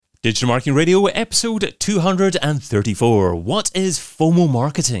Digital Marketing Radio, episode 234. What is FOMO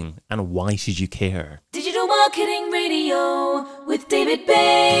marketing and why should you care? Digital Marketing Radio with David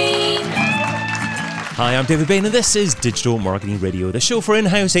Bain. Hi, I'm David Bain and this is Digital Marketing Radio, the show for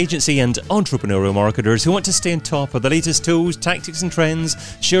in-house agency and entrepreneurial marketers who want to stay on top of the latest tools, tactics and trends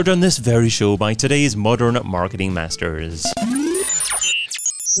shared on this very show by today's modern marketing masters.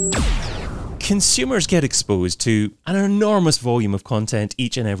 Consumers get exposed to an enormous volume of content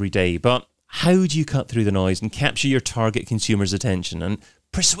each and every day, but how do you cut through the noise and capture your target consumer's attention and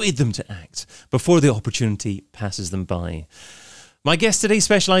persuade them to act before the opportunity passes them by? My guest today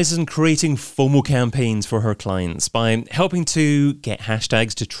specialises in creating FOMO campaigns for her clients by helping to get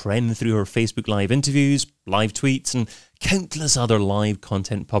hashtags to trend through her Facebook Live interviews, live tweets, and countless other live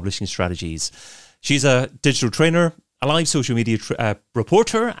content publishing strategies. She's a digital trainer, a live social media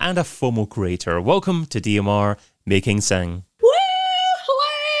reporter, and a FOMO creator. Welcome to DMR, Mei-King Tsang. Woo!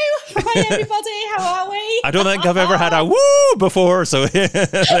 Hello! Hi everybody, how are we? I don't think I've ever had a woo before, so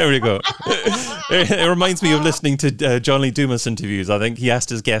there we go. It reminds me of listening to John Lee Dumas interviews. I think he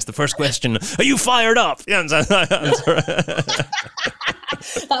asked his guest the first question, are you fired up? Yeah,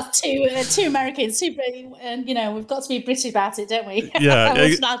 That's two Americans, and we've got to be British about it, don't we? Yeah.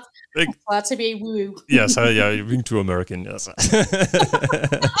 It's glad to be woo. Yes, you're being too American, yes.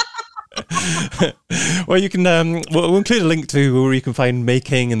 Well, you can. We'll include a link to where you can find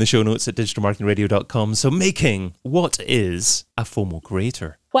Mei-King in the show notes at digitalmarketingradio.com. So, Mei-King, what is a FOMO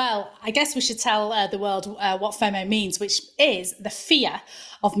creator? Well, I guess we should tell the world what FOMO means, which is the fear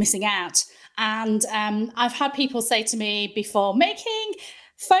of missing out. And I've had people say to me before, Mei-King,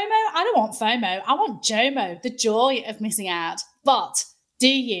 FOMO? I don't want FOMO. I want JOMO, the joy of missing out. But do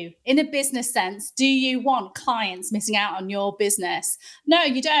you, in a business sense, do you want clients missing out on your business? No,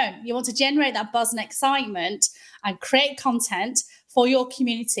 you don't. You want to generate that buzz and excitement and create content for your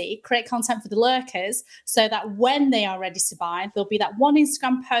community, create content for the lurkers so that when they are ready to buy, there'll be that one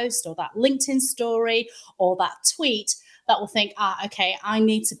Instagram post or that LinkedIn story or that tweet that will think, okay, I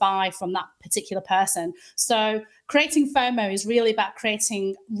need to buy from that particular person. So creating FOMO is really about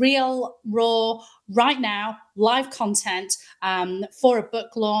creating real, raw, right now, live content for a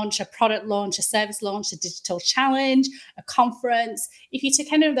book launch, a product launch, a service launch, a digital challenge, a conference. If you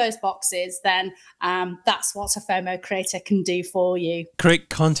tick any of those boxes, then that's what a FOMO creator can do for you. Create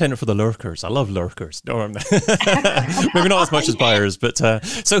content for the lurkers. I love lurkers. No, maybe not as much as buyers, but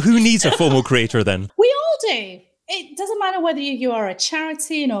so who needs a FOMO creator then? We all do. It doesn't matter whether you are a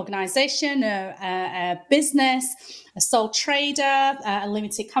charity, an organisation, a business, a sole trader, a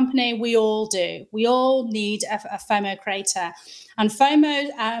limited company. We all do. We all need a FOMO creator. And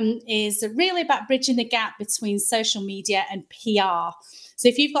FOMO is really about bridging the gap between social media and PR. So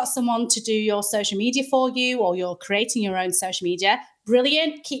if you've got someone to do your social media for you or you're creating your own social media,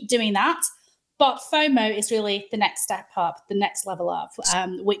 brilliant, keep doing that. But FOMO is really the next step up, the next level up,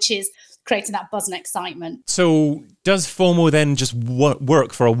 which is creating that buzz and excitement. So does FOMO then just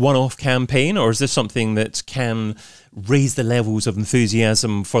work for a one-off campaign, or is this something that can raise the levels of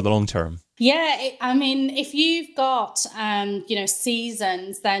enthusiasm for the long term? Yeah, if you've got,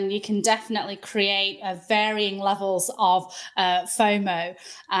 seasons, then you can definitely create varying levels of FOMO.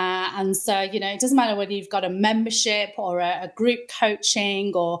 And so, it doesn't matter whether you've got a membership or a group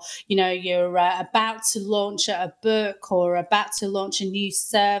coaching or, you're about to launch a book or about to launch a new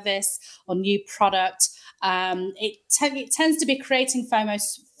service or new product. It tends to be creating FOMO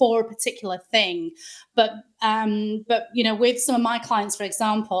for a particular thing, but with some of my clients, for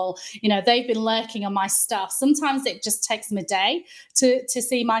example, they've been lurking on my stuff. Sometimes it just takes them a day to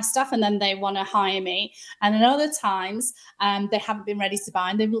see my stuff, and then they want to hire me. And then other times, they haven't been ready to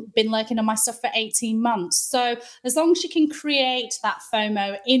buy, and they've been lurking on my stuff for 18 months. So as long as you can create that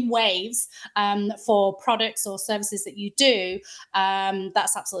FOMO in waves for products or services that you do,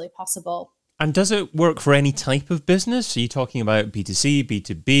 that's absolutely possible. And does it work for any type of business? Are you talking about B2C,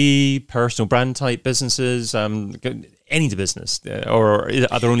 B2B, personal brand type businesses, any business? Or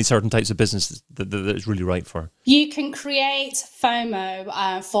are there only certain types of business that it's really right for? You can create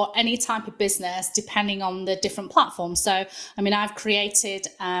FOMO for any type of business depending on the different platforms. So, I've created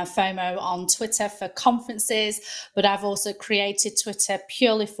FOMO on Twitter for conferences, but I've also created Twitter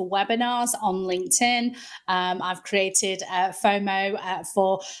purely for webinars on LinkedIn. I've created FOMO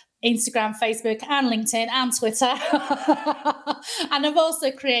for Instagram, Facebook, and LinkedIn, and Twitter. And I've also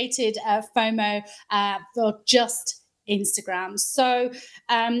created FOMO for just Instagram. So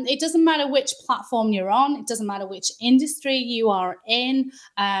it doesn't matter which platform you're on. It doesn't matter which industry you are in.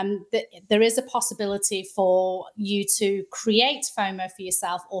 There is a possibility for you to create FOMO for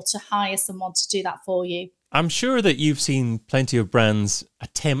yourself or to hire someone to do that for you. I'm sure that you've seen plenty of brands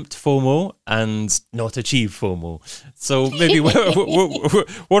attempt FOMO and not achieve FOMO. So maybe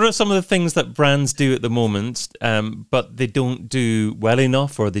what are some of the things that brands do at the moment, but they don't do well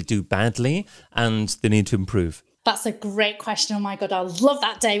enough or they do badly and they need to improve? That's a great question. Oh my God, I love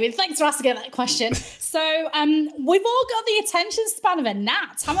that, David. Thanks for asking that question. So we've all got the attention span of a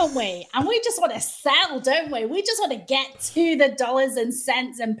gnat, haven't we? And we just want to sell, don't we? We just want to get to the dollars and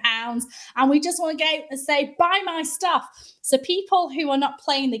cents and pounds, and we just want to go and say, buy my stuff. So people who are not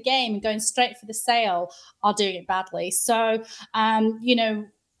playing the game and going straight for the sale are doing it badly. So,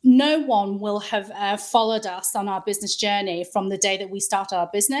 no one will have followed us on our business journey from the day that we started our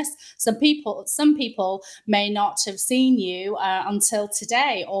business. Some people may not have seen you until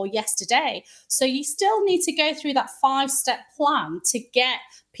today or yesterday. So you still need to go through that 5-step plan to get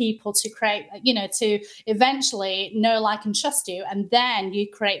people to create, to eventually know, like, and trust you. And then you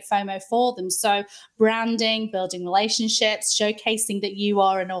create FOMO for them. So branding, building relationships, showcasing that you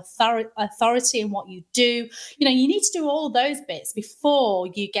are an authority in what you do. You need to do all those bits before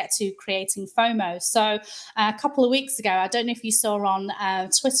you get to creating FOMO. So a couple of weeks ago, I don't know if you saw on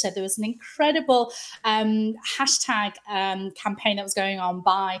Twitter, there was an incredible hashtag campaign that was going on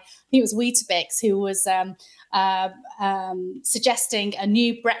by, I think it was Weetabix, who was suggesting a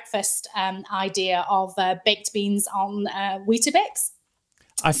new breakfast idea of baked beans on Weetabix.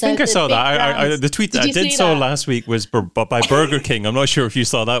 I think I saw that. The tweet that I did saw last week was by Burger King. I'm not sure if you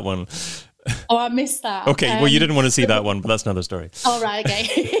saw that one. Oh, I missed that. Okay, well, you didn't want to see that one, but that's another story. All right,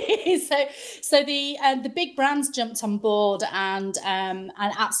 okay. So the big brands jumped on board and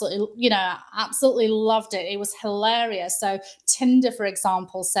absolutely loved it. It was hilarious. So Tinder, for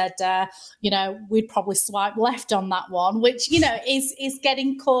example, said we'd probably swipe left on that one, which is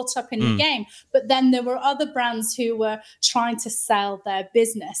getting caught up in the game. But then there were other brands who were trying to sell their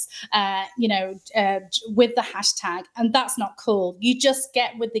business, with the hashtag, and that's not cool. You just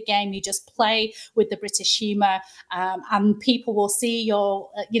get with the game. You just play with the British humour, and people will see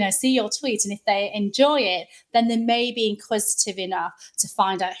your tweet, and if they enjoy it, then they may be inquisitive enough to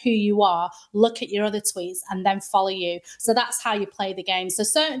find out who you are, look at your other tweets, and then follow you. So that's how you play the game. So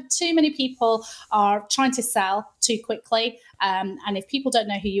too many people are trying to sell too quickly, and if people don't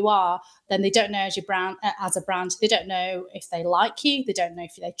know who you are, then they don't know as a brand. They don't know if they like you. They don't know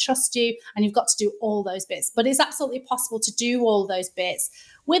if they trust you, and you've got to do all those bits. But it's absolutely possible to do all those bits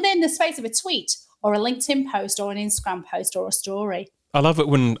within the space of a tweet or a LinkedIn post or an Instagram post or a story. I love it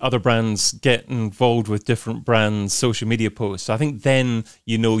when other brands get involved with different brands' social media posts. I think then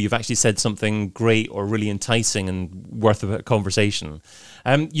you've actually said something great or really enticing and worth a conversation.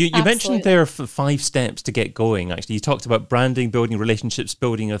 You mentioned there 5 steps to get going. Actually, you talked about branding, building relationships,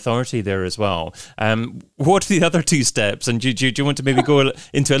 building authority there as well. What are the other 2 steps? And do you want to maybe go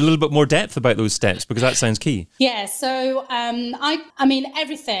into a little bit more depth about those steps, because that sounds key? Yeah. So I mean,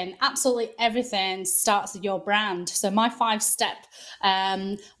 absolutely everything starts with your brand. So my 5-step.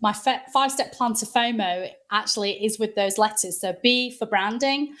 My 5-step plan to FOMO actually is with those letters. So B for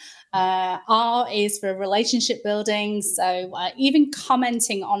branding, R is for relationship building. So even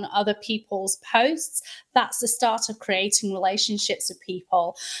commenting on other people's posts, that's the start of creating relationships with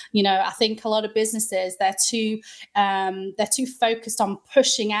people. I think a lot of businesses, they're too focused on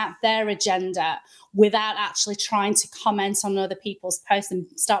pushing out their agenda without actually trying to comment on other people's posts and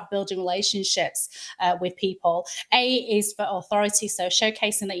start building relationships with people. A is for authority, so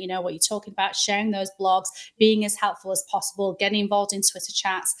showcasing that you know what you're talking about, sharing those blogs, being as helpful as possible, getting involved in Twitter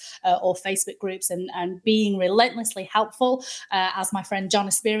chats or Facebook groups, and being relentlessly helpful, as my friend John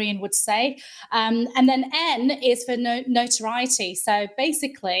Asperian would say. And then N is for notoriety. So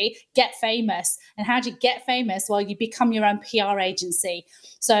basically, get famous. And how do you get famous? Well, you become your own PR agency.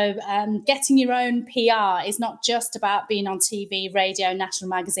 So getting your own PR is not just about being on TV, radio, national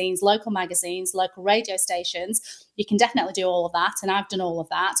magazines, local radio stations. You can definitely do all of that, and I've done all of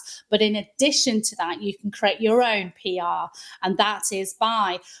that. But in addition to that, you can create your own PR, and that is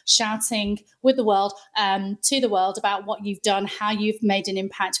by shouting with the world, to the world, about what you've done, how you've made an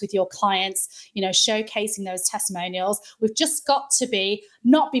impact with your clients, showcasing those testimonials. We've just got to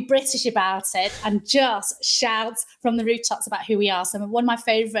not be British about it and just shout from the rooftops about who we are. So one of my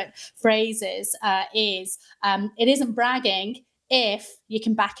favorite phrases is, it isn't bragging if you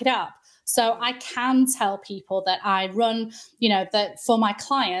can back it up. So I can tell people that I run, that for my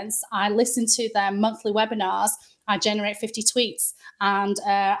clients, I listen to their monthly webinars, I generate 50 tweets, and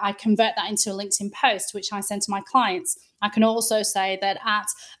I convert that into a LinkedIn post, which I send to my clients. I can also say that at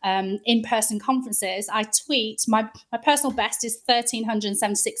in-person conferences, I tweet. My personal best is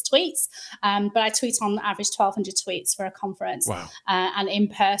 1,376 tweets, but I tweet on average 1,200 tweets for a conference. Wow. And in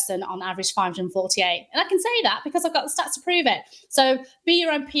person on average 548. And I can say that because I've got the stats to prove it. So be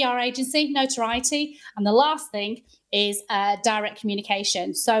your own PR agency, notoriety. And the last thing is direct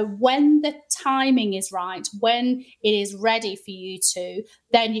communication. So when the timing is right, when it is ready for you to,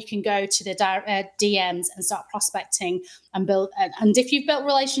 then you can go to the DMs and start prospecting and build. And if you've built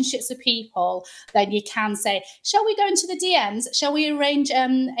relationships with people, then you can say, shall we go into the DMs? Shall we arrange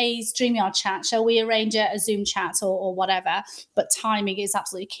a StreamYard chat? Shall we arrange a Zoom chat or whatever? But timing is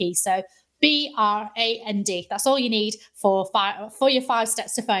absolutely key. So BRAND. That's all you need for your 5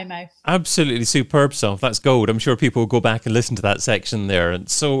 steps to FOMO. Absolutely superb stuff. That's gold. I'm sure people will go back and listen to that section there. And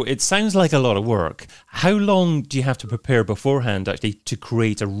so it sounds like a lot of work. How long do you have to prepare beforehand actually to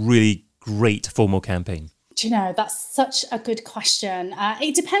create a really great FOMO campaign? Do you know, that's such a good question.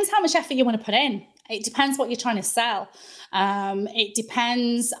 It depends how much effort you want to put in. It depends what you're trying to sell. It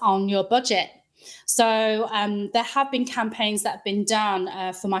depends on your budget. So there have been campaigns that have been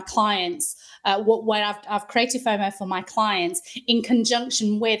done for my clients where I've created FOMO for my clients in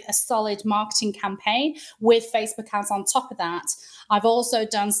conjunction with a solid marketing campaign with Facebook ads on top of that. I've also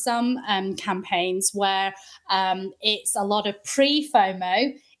done some campaigns where it's a lot of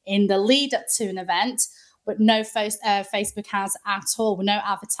pre-FOMO in the lead up to an event, but no Facebook ads at all, no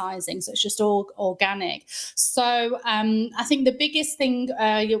advertising. So it's just all organic. So I think the biggest thing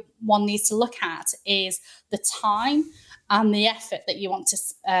one needs to look at is the time and the effort that you want to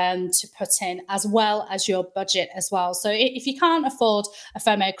put in, as well as your budget as well. So if you can't afford a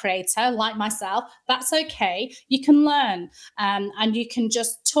FOMO creator like myself, that's okay. You can learn and you can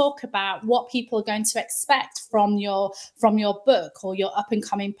just talk about what people are going to expect from your book or your up and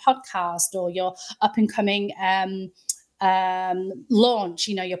coming podcast or your up and coming launch,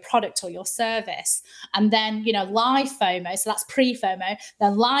 your product or your service. And then, live FOMO, so that's pre-FOMO.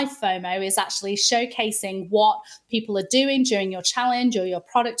 Then live FOMO is actually showcasing what people are doing during your challenge or your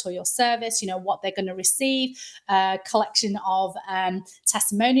product or your service, what they're going to receive, collection of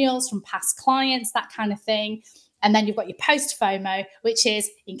testimonials from past clients, that kind of thing. And then you've got your post FOMO, which is,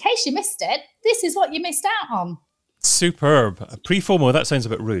 in case you missed it, this is what you missed out on. Superb. Pre-FOMO, that sounds a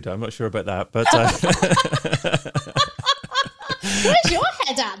bit rude. I'm not sure about that, but... Where's your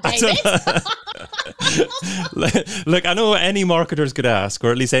head at, David? Look, I know any marketer's going to ask,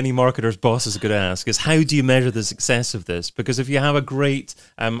 or at least any marketer's boss is going to ask, is how do you measure the success of this? Because if you have a great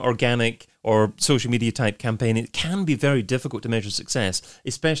organic or social media type campaign, it can be very difficult to measure success,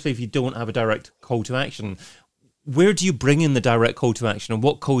 especially if you don't have a direct call to action. Where do you bring in the direct call to action, and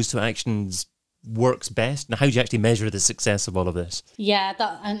what calls to actions works best, and how do you actually measure the success of all of this? Yeah,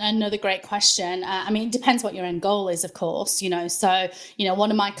 another great question. It depends what your end goal is, of course. So one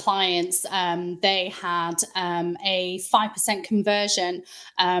of my clients, they had a 5% conversion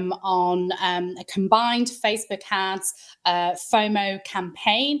on a combined Facebook ads FOMO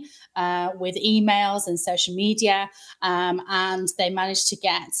campaign with emails and social media, and they managed to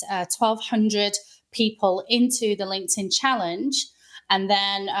get 1,200 people into the LinkedIn challenge. And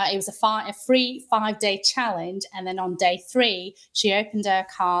then it was a free 5-day challenge. And then on day 3, she opened her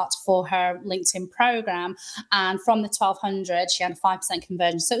cart for her LinkedIn program. And from the 1,200, she had a 5%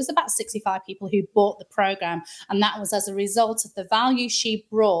 conversion. So it was about 65 people who bought the program. And that was as a result of the value she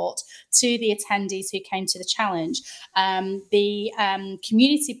brought to the attendees who came to the challenge. The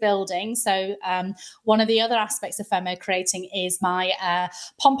community building. So one of the other aspects of FOMO creating is my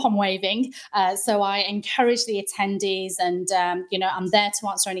pom-pom waving. So I encourage the attendees and, I'm there to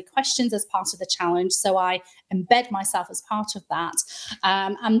answer any questions as part of the challenge. So I embed myself as part of that.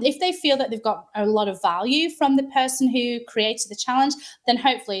 And if they feel that they've got a lot of value from the person who created the challenge, then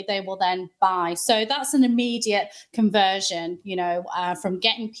hopefully they will then buy. So that's an immediate conversion, from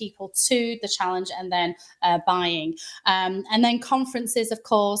getting people to the challenge and then buying. And then conferences, of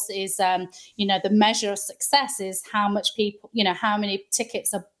course, is, the measure of success is how much people, how many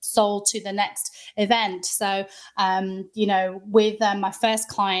tickets are sold to the next event. So, with my first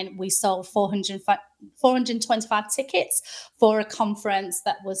client, we sold 425 tickets for a conference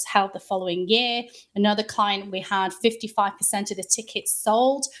that was held the following year. Another client, we had 55% of the tickets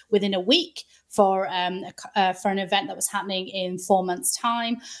sold within a week for an event that was happening in 4 months'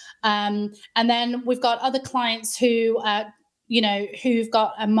 time. And then we've got other clients who, who've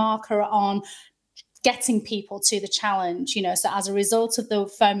got a marker on getting people to the challenge, so as a result of the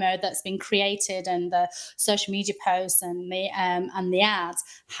FOMO that's been created and the social media posts and the ads,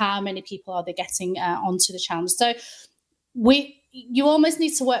 how many people are they getting onto the challenge? So you almost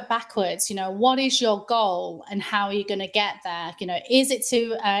need to work backwards. What is your goal and how are you going to get there? Is it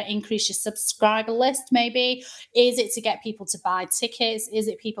to increase your subscriber list? Maybe. Is it to get people to buy tickets? Is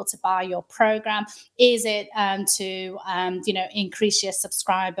it people to buy your program? Is it to increase your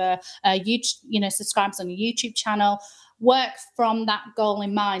subscribers on your YouTube channel? Work from that goal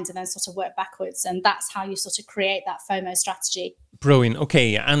in mind and then sort of work backwards. And that's how you sort of create that FOMO strategy. Brilliant.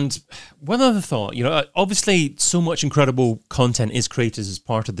 Okay. And one other thought, obviously so much incredible content is created as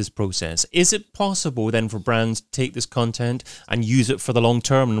part of this process. Is it possible then for brands to take this content and use it for the long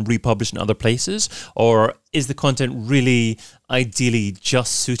term and republish in other places? Or is the content really ideally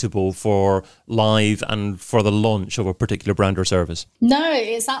just suitable for live and for the launch of a particular brand or service? No,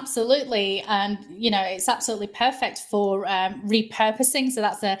 it's absolutely, it's absolutely perfect for repurposing. So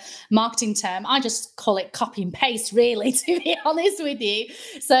that's a marketing term. I just call it copy and paste, really, to be honest with you.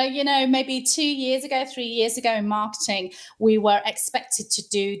 So, maybe 3 years ago in marketing, we were expected to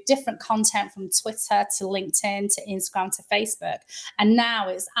do different content from Twitter to LinkedIn to Instagram to Facebook. And now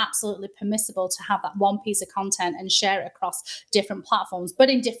it's absolutely permissible to have that one piece of content and share it across different platforms, but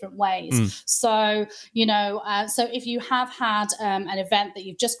in different ways. So, so if you have had an event that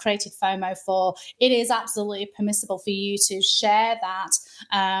you've just created FOMO for, it is absolutely permissible for you to share that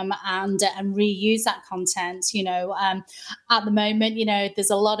and reuse that content. At the moment, there's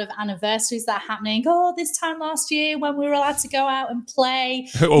a lot of anniversaries that are happening. Oh, this time last year when we were allowed to go out and play.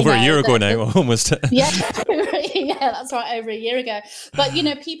 Over a year ago now, almost. Yeah, that's right, over a year ago. But,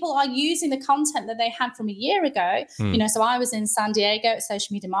 people are using the content that they had from a year ago. So I was in San Diego at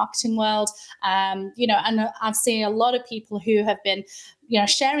Social Media Marketing World, and I've seen a lot of people who have been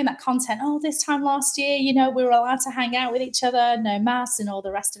sharing that content. Oh, this time last year, we were allowed to hang out with each other, no masks and all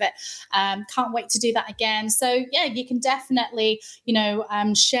the rest of it. Can't wait to do that again. So yeah, you can definitely,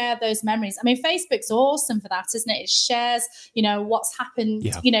 share those memories. I mean, Facebook's awesome for that, isn't it? It shares, what's happened.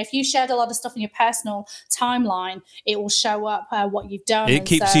 Yeah. If you shared a lot of stuff in your personal timeline, it will show up what you've done. It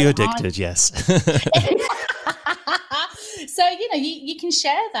keeps you addicted, yes. So, you can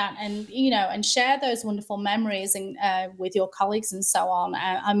share that and share those wonderful memories and with your colleagues and so on.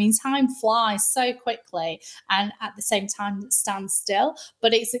 I mean, time flies so quickly and at the same time it stands still,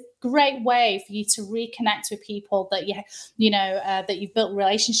 but it's a great way for you to reconnect with people that that you've built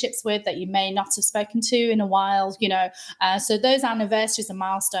relationships with that you may not have spoken to in a while, so those anniversaries and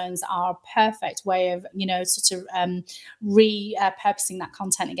milestones are a perfect way of, repurposing that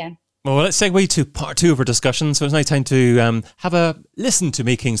content again. Well, let's segue to part 2 of our discussion. So it's now time to have a listen to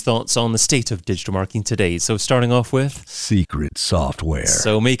Making's thoughts on the state of digital marketing today. So starting off with secret software.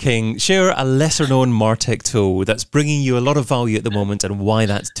 So Making, share a lesser known MarTech tool that's bringing you a lot of value at the moment and why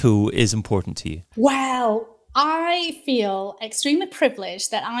that tool is important to you. Well, I feel extremely privileged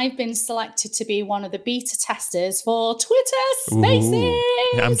that I've been selected to be one of the beta testers for Twitter Spaces.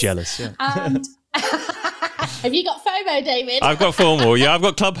 Ooh, I'm jealous. Yeah. And have you got FOMO, David? I've got FOMO. Yeah, I've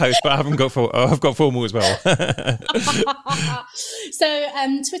got Clubhouse, but I haven't got FOMO. I've got FOMO as well. So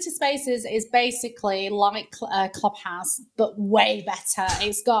Twitter Spaces is basically like Clubhouse, but way better.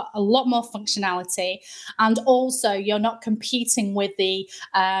 It's got a lot more functionality. And also you're not competing with the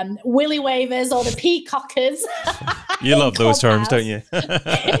willy wavers or the peacockers. You love those terms, don't you?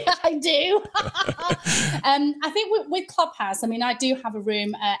 I do. I think with Clubhouse, I mean, I do have a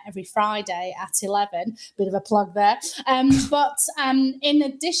room every Friday at 11. Bit of a plug there. But in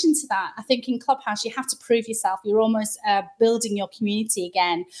addition to that, I think in Clubhouse, you have to prove yourself. You're almost building your community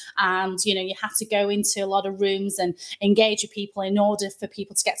again. And, you have to go into a lot of rooms and engage with people in order for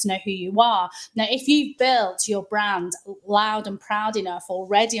people to get to know who you are. Now, if you've built your brand loud and proud enough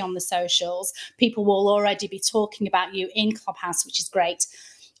already on the socials, people will already be talking about you in Clubhouse, which is great.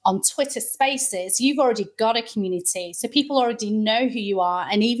 On Twitter Spaces, you've already got a community. So people already know who you are.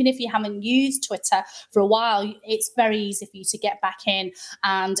 And even if you haven't used Twitter for a while, it's very easy for you to get back in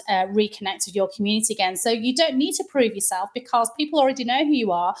and reconnect with your community again. So you don't need to prove yourself because people already know who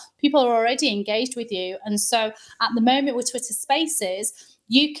you are. People are already engaged with you. And so at the moment with Twitter Spaces,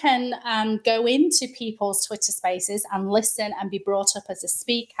 you can go into people's Twitter Spaces and listen and be brought up as a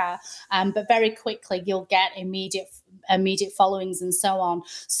speaker. But very quickly, you'll get immediate followings and so on.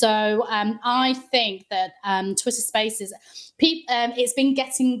 So I think that Twitter Spaces, it's been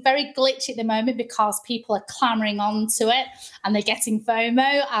getting very glitchy at the moment because people are clamoring onto it and they're getting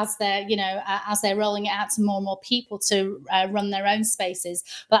FOMO as they're rolling it out to more and more people to run their own spaces.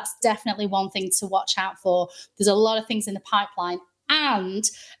 But that's definitely one thing to watch out for. There's a lot of things in the pipeline. And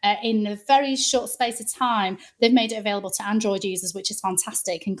in a very short space of time, they've made it available to Android users, which is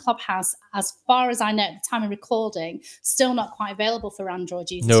fantastic. And Clubhouse, as far as I know, at the time of recording, still not quite available for Android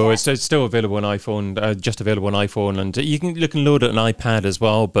users. No, yet. it's still available on iPhone, just available on iPhone, and you can load it on iPad as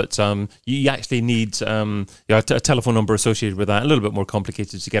well. But you actually need a telephone number associated with that. A little bit more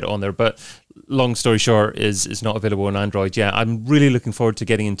complicated to get it on there. But long story short, is not available on Android yet. I'm really looking forward to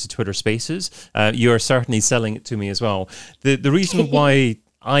getting into Twitter Spaces. You are certainly selling it to me as well. The reason why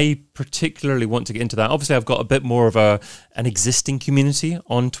I particularly want to get into that, obviously I've got a bit more of an existing community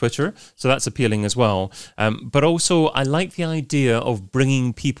on Twitter, so that's appealing as well. But also I like the idea of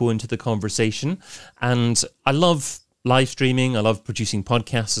bringing people into the conversation, and I love live streaming, I love producing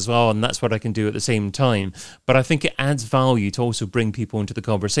podcasts as well, and that's what I can do at the same time. But I think it adds value to also bring people into the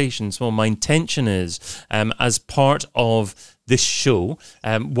conversation. So my intention is, as part of this show,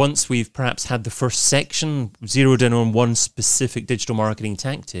 once we've perhaps had the first section zeroed in on one specific digital marketing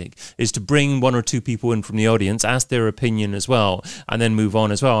tactic, is to bring one or two people in from the audience, ask their opinion as well, and then move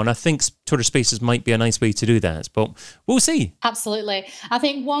on as well. And I think Twitter Spaces might be a nice way to do that, but we'll see. Absolutely. I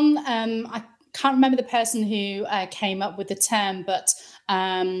think I can't remember the person who came up with the term, but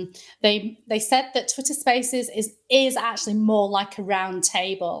they said that Twitter Spaces is actually more like a round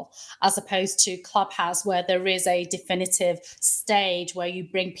table as opposed to Clubhouse, where there is a definitive stage where you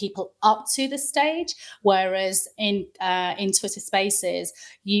bring people up to the stage. Whereas in Twitter Spaces,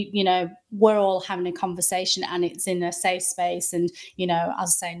 you know, we're all having a conversation and it's in a safe space, and you know,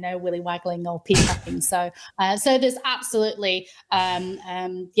 as I say, no willy waggling or peacocking. So there's absolutely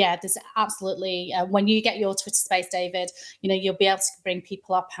there's absolutely when you get your Twitter Space, David, you know, you'll be able to bring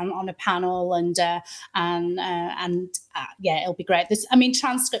people up on a panel, and it'll be great.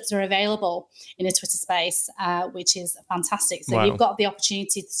 Transcripts are available in a Twitter Space, which is fantastic. So You've got the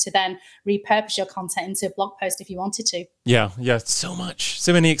opportunity to then repurpose your content into a blog post if you wanted to. Yeah, so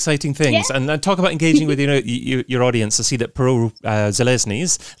many exciting things. Yeah. And talk about engaging with your audience. I see that Perot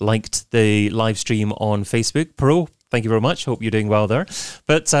Zelezny's liked the live stream on Facebook. Perot, thank you very much. Hope you're doing well there.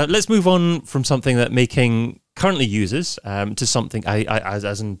 But let's move on from something that Making currently uses to something,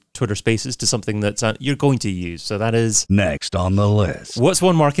 as in Twitter Spaces, to something that you're going to use. So that is next on the list. What's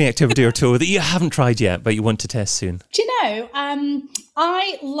one marketing activity or tool that you haven't tried yet, but you want to test soon? Do you know,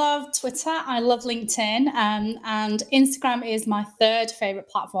 I love Twitter, I love LinkedIn, and Instagram is my third favorite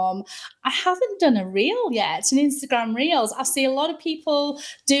platform. I haven't done a reel yet, an Instagram Reels. I see a lot of people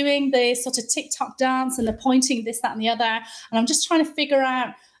doing the sort of TikTok dance and they're pointing this, that, and the other. And I'm just trying to figure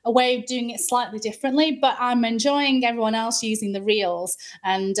out a way of doing it slightly differently, but I'm enjoying everyone else using the Reels,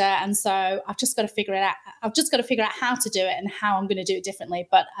 and so I've just got to figure it out. I've just got to figure out how to do it and how I'm going to do it differently.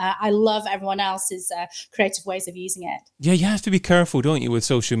 But I love everyone else's creative ways of using it. Yeah, you have to be careful, don't you, with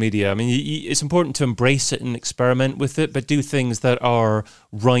social media? I mean, it's important to embrace it and experiment with it, but do things that are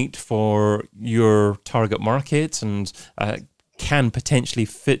right for your target market and can potentially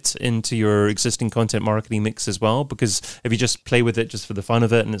fit into your existing content marketing mix as well, because if you just play with it just for the fun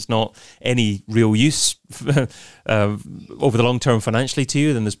of it and it's not any real use over the long term financially to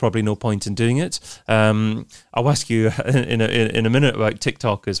you, then there's probably no point in doing it. I'll ask you in a minute about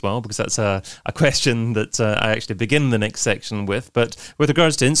TikTok as well, because that's a question that I actually begin the next section with. But with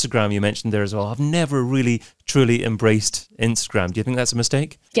regards to Instagram, you mentioned there as well, I've never really truly embraced Instagram. Do you think that's a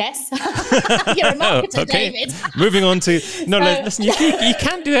mistake? Yes. You're a marketer, okay. David. Moving on to listen. You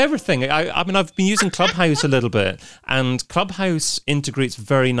can't do everything. I mean, I've been using Clubhouse a little bit, and Clubhouse integrates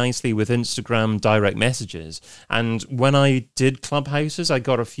very nicely with Instagram direct messages. And when I did Clubhouses, I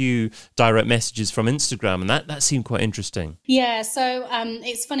got a few direct messages from Instagram, and that seemed quite interesting. Yeah. So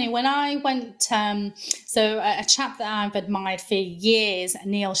it's funny when I went. So a chap that I've admired for years,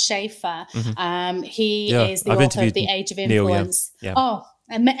 Neil Schaefer. Mm-hmm. He is the author of The Age of Influence. Neil, yeah. Oh.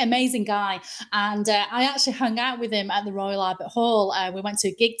 Amazing guy. And I actually hung out with him at the Royal Albert Hall. We went to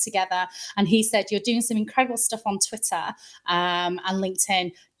a gig together, and he said, you're doing some incredible stuff on Twitter and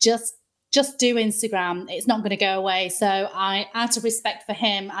LinkedIn. Just do Instagram. It's not going to go away. So out of respect for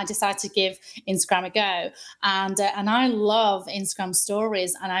him, I decided to give Instagram a go. And I love Instagram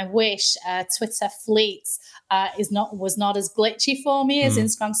stories, and I wish Twitter Fleets was not as glitchy for me as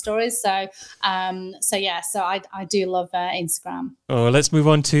Instagram stories. So I do love Instagram. Oh, let's move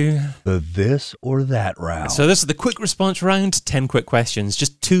on to the this or that round. So this is the quick response round. 10 quick questions.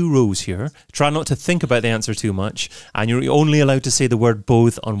 Just 2 rules here. Try not to think about the answer too much, and you're only allowed to say the word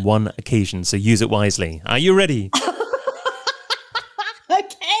both on one occasion. So use it wisely. Are you ready?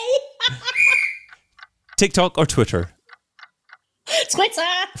 Okay. TikTok or Twitter? Twitter.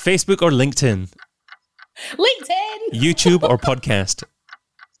 Facebook or LinkedIn? LinkedIn. YouTube or podcast?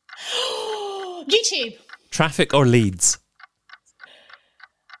 YouTube. Traffic or leads?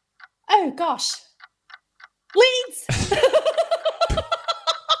 Oh gosh, leads.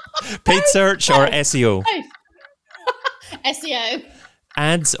 Paid search or SEO? SEO.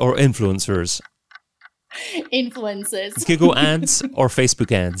 Ads or influencers? Influencers. Google ads or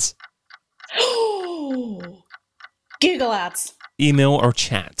Facebook ads? Google ads. Email or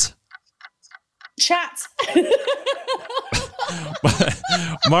chat? Chat.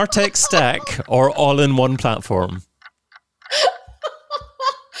 Martech stack or all-in-one platform?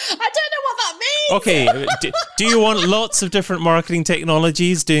 I don't know what that means. Okay, do you want lots of different marketing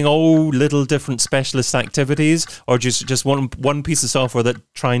technologies doing all little different specialist activities, or just one piece of software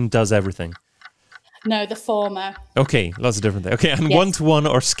that does everything? No, the former. Okay, lots of different things. Okay, and Yes. one-to-one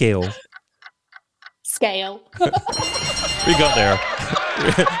or scale? Scale. We got there.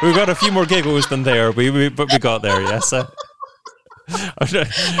 We got a few more giggles than there, but we got there, yes. I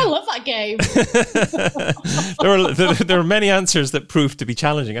love that game. There were many answers that proved to be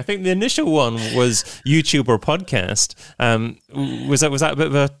challenging. I think the initial one was YouTube or podcast. Was that a bit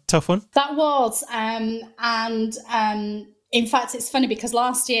of a tough one? That was, in fact, it's funny because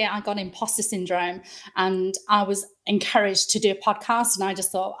last year I got imposter syndrome and I was encouraged to do a podcast, and I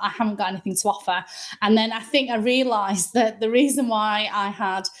just thought, I haven't got anything to offer. And then I think I realized that the reason why I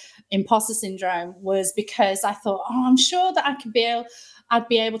had imposter syndrome was because I thought, I'm sure that I'd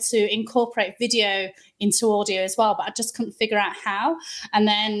be able to incorporate video into audio as well, but I just couldn't figure out how. And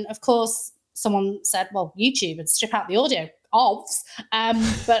then, of course, someone said, well, YouTube would strip out the audio.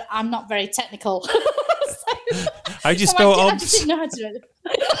 But I'm not very technical. How do you spell I obs? just didn't know how to do it.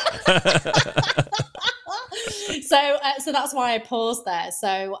 So that's why I paused there.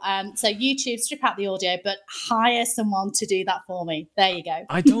 So YouTube, strip out the audio, but hire someone to do that for me. There you go.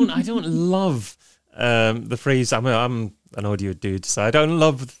 I don't love the phrase. I'm an audio dude, so I don't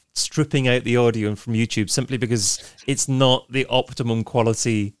love stripping out the audio from YouTube simply because it's not the optimum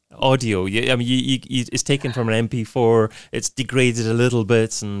quality audio. It's taken from an MP4. It's degraded a little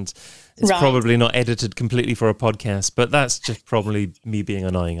bit, and it's Right. probably not edited completely for a podcast. But that's just probably me being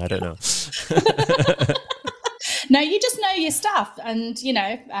annoying. I don't know. No, you just know your stuff, and it's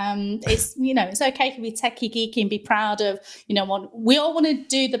okay to be techie geeky and be proud of what we all want to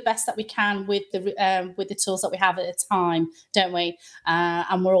do the best that we can with the tools that we have at the time, don't we?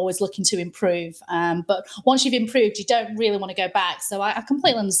 And we're always looking to improve. But once you've improved, you don't really want to go back. So I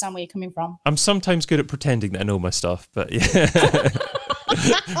completely understand where you're coming from. I'm sometimes good at pretending that I know my stuff, but yeah,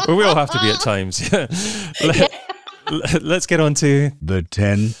 but we all have to be at times. Yeah. Let's get on to The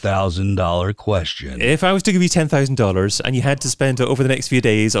 $10,000 question. if I was to give you $10,000 and you had to spend it over the next few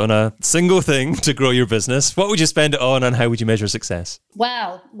days on a single thing to grow your business, what would you spend it on, and how would you measure success?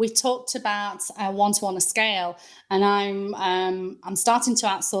 Well, we talked about one-to-one scale, and I'm starting to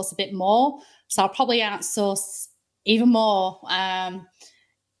outsource a bit more. So I'll probably outsource even more.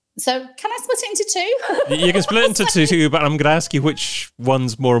 So can I split it into two? You can split it into two, but I'm going to ask you which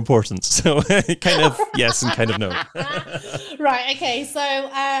one's more important. So kind of yes and kind of no. Right. Okay. So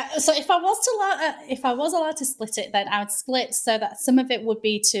if I was allowed to split it, then I would split so that some of it would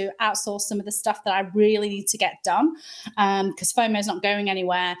be to outsource some of the stuff that I really need to get done, because FOMO is not going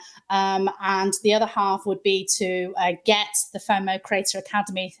anywhere, and the other half would be to get the FOMO Creator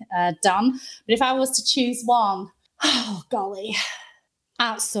Academy done. But if I was to choose one, oh golly,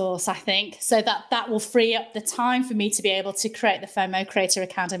 outsource, I think, so that will free up the time for me to be able to create the FOMO Creator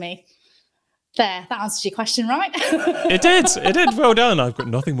Academy. There, that answers your question, right? It did. Well done. I've got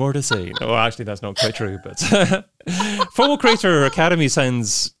nothing more to say. No, actually, that's not quite true. But FOMO Creator Academy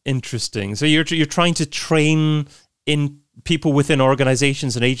sounds interesting. So you're trying to train in people within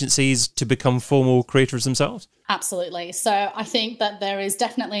organizations and agencies to become FOMO creators themselves? Absolutely. So I think that there is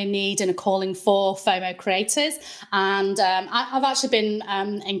definitely a need and a calling for FOMO creators. And I've actually been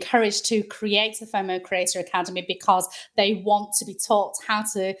encouraged to create the FOMO Creator Academy because they want to be taught how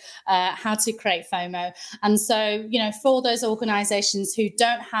to create FOMO. And so, for those organizations who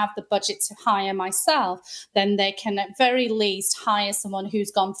don't have the budget to hire myself, then they can at very least hire someone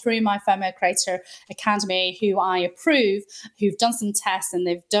who's gone through my FOMO Creator Academy, who I approve, who've done some tests and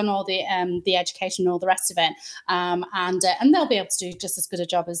they've done all the education and all the rest of it. And they'll be able to do just as good a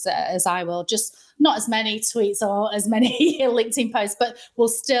job as I will, just not as many tweets or as many LinkedIn posts, but will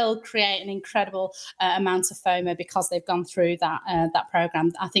still create an incredible amount of FOMO because they've gone through that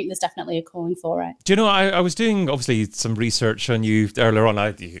program. I think there's definitely a calling for it. Do you know, I was doing obviously some research on you earlier on.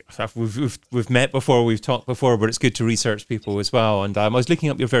 We've met before, we've talked before, but it's good to research people as well. And I was looking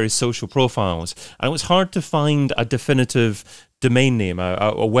up your various social profiles, and it was hard to find a definitive domain name,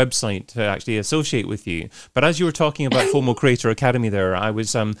 a website to actually associate with you. But as you were talking about FOMO Creator Academy there, I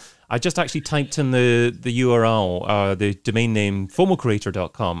just actually typed in the URL, the domain name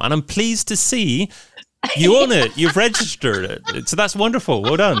FOMOcreator.com, and I'm pleased to see you own it. You've registered it. So that's wonderful.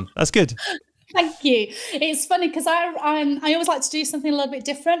 Well done. That's good. Thank you. It's funny because I always like to do something a little bit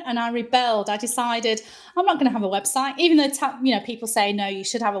different, and I rebelled. I decided I'm not going to have a website, even though people say no, you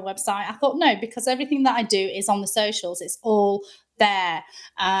should have a website. I thought no, because everything that I do is on the socials. It's all there,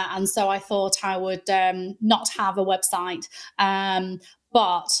 and so I thought I would not have a website.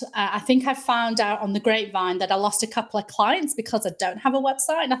 But I think I found out on the grapevine that I lost a couple of clients because I don't have a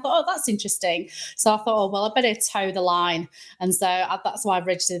website. And I thought, oh, that's interesting. So I thought, oh, well, I better toe the line. And so that's why I've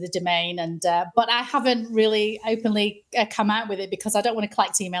registered the domain. But I haven't really openly come out with it because I don't want to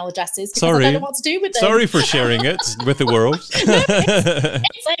collect email addresses. Because I don't know what to do with them. Sorry for sharing it with the world.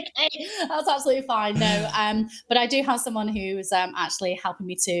 It's okay. That's absolutely fine. No, but I do have someone who is actually helping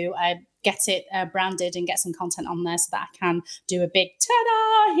me to get it branded and get some content on there so that I can do a big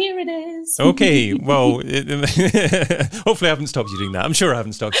ta-da, here it is. Okay, well, hopefully I haven't stopped you doing that. I'm sure I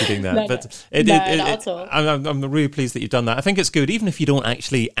haven't stopped you doing that. Not at all. I'm really pleased that you've done that. I think it's good, even if you don't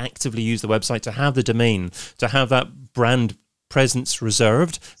actually actively use the website, to have the domain, to have that brand presence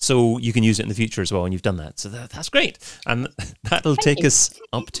reserved so you can use it in the future as well, and you've done that. So that's great. And that'll take us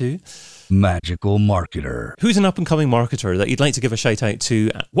up to... Magical Marketer. Who's an up-and-coming marketer that you'd like to give a shout out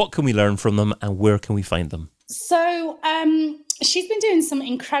to? What can we learn from them, and where can we find them? So she's been doing some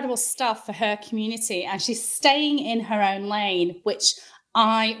incredible stuff for her community, and she's staying in her own lane, which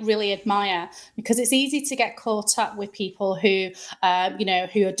I really admire, because it's easy to get caught up with people who are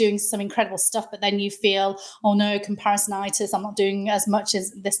doing some incredible stuff, but then you feel, oh no, comparisonitis, I'm not doing as much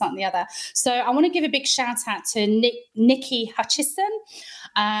as this, that, and the other. So I want to give a big shout out to Nikki Hutchison.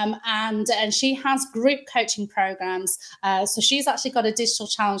 And she has group coaching programs. So she's actually got a digital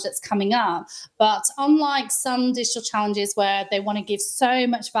challenge that's coming up. But unlike some digital challenges where they want to give so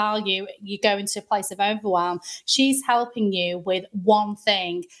much value, you go into a place of overwhelm, she's helping you with one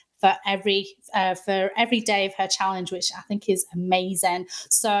thing for every day of her challenge, which I think is amazing.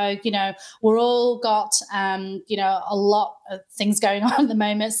 So, we're all got, a lot of things going on at the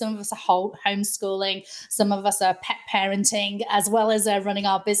moment. Some of us are homeschooling, some of us are pet parenting, as well as running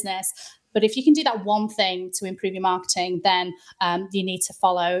our business. But if you can do that one thing to improve your marketing, then you need to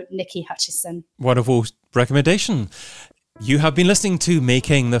follow Nikki Hutchison. Wonderful recommendation. You have been listening to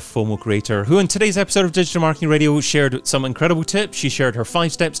Making the FOMO Creator, who in today's episode of Digital Marketing Radio shared some incredible tips. She shared her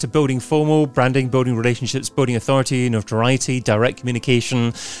 5 steps to building FOMO, branding, building relationships, building authority, notoriety, direct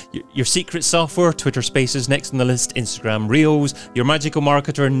communication, your secret software, Twitter Spaces next on the list, Instagram Reels, your magical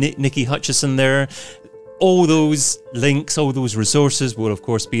marketer, Nikki Hutchison there. All those links, all those resources will, of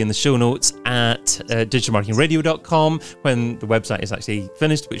course, be in the show notes at digitalmarketingradio.com when the website is actually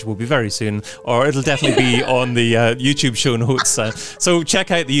finished, which will be very soon, or it'll definitely be on the YouTube show notes. So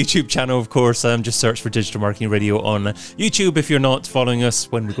check out the YouTube channel, of course. Just search for Digital Marketing Radio on YouTube if you're not following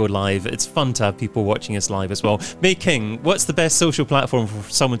us when we go live. It's fun to have people watching us live as well. May King, what's the best social platform for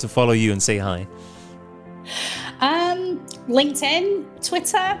someone to follow you and say hi? LinkedIn,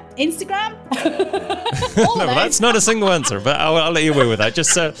 Twitter, Instagram. No, that's not a single answer, but I'll let you away with that.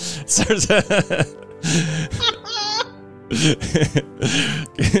 Just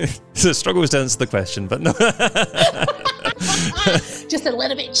the struggle was to answer the question, but no. Just a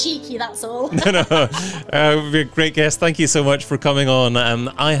little bit cheeky, that's all. No. You're a great guest. Thank you so much for coming on.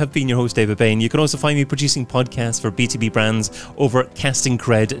 I have been your host, David Bain. You can also find me producing podcasts for B2B brands over at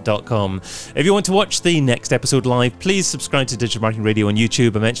castingcred.com. If you want to watch the next episode live, please subscribe to Digital Marketing Radio on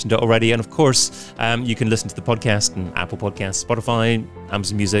YouTube. I mentioned it already. And of course, you can listen to the podcast on Apple Podcasts, Spotify,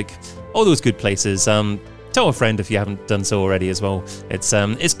 Amazon Music, all those good places. Tell a friend if you haven't done so already as well. It's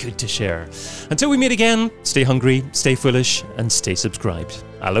good to share. Until we meet again, stay hungry, stay foolish, and stay subscribed.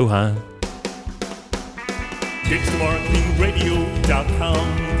 Aloha. DigitalMarketingRadio.com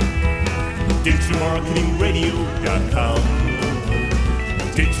DigitalMarketingRadio.com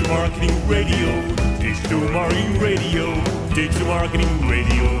Digital Marketing Radio. Digital Marketing Radio.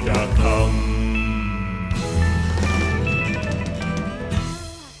 DigitalMarketingRadio.com